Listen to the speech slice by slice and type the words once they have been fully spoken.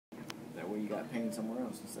where you got pain somewhere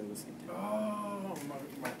else instead of the skin tip. Oh,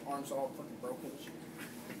 my arm's all fucking broken.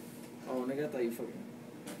 Oh, nigga, I thought you fucking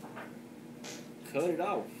cut it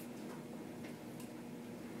off.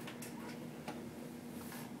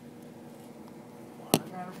 I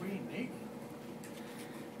gotta be naked.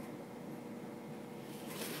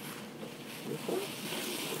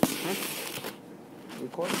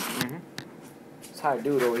 Recording? Mm-hmm. That's how I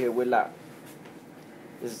do it over here with loud.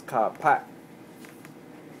 This is called POT.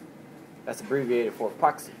 That's abbreviated for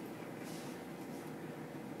epoxy.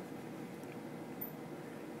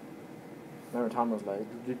 Remember Tom was like,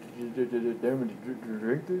 damn it, did you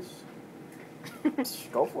drink this?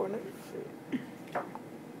 Go for it, nigga. Shit.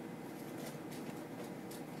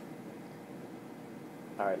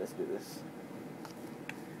 Alright, let's do this.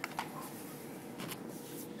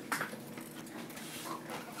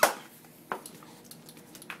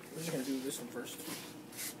 We're just gonna do this one first.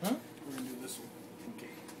 Huh? We're gonna do this one.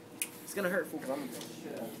 Okay. It's gonna hurt, fool, because I'm gonna go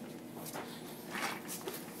shit out.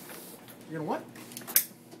 You're gonna what?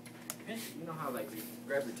 You know how, like, you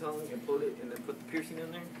grab your tongue and pull it and then put the piercing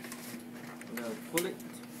in there? And then pull it.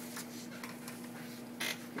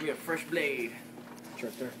 Give me a fresh blade. It's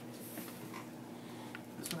right there.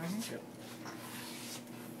 This one right here?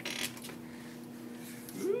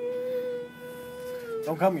 Yep.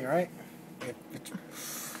 Don't cut me, alright?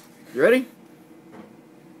 You ready?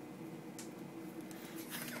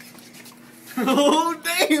 Oh,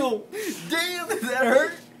 damn! Damn, does that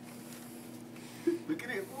hurt? Look at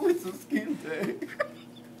it, oh, it's a skin tag.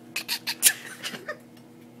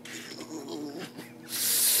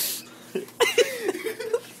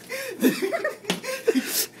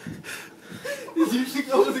 Did you think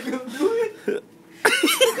I wasn't gonna do it?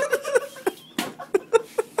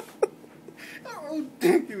 Oh,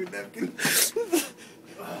 thank you, napkin.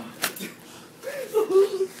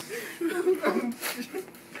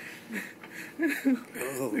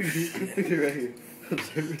 Oh, look at right here. I'm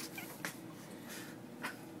sorry.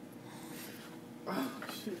 Oh,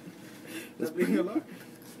 shit. That's being a lot?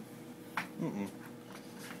 You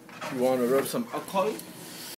want to rub some alcohol?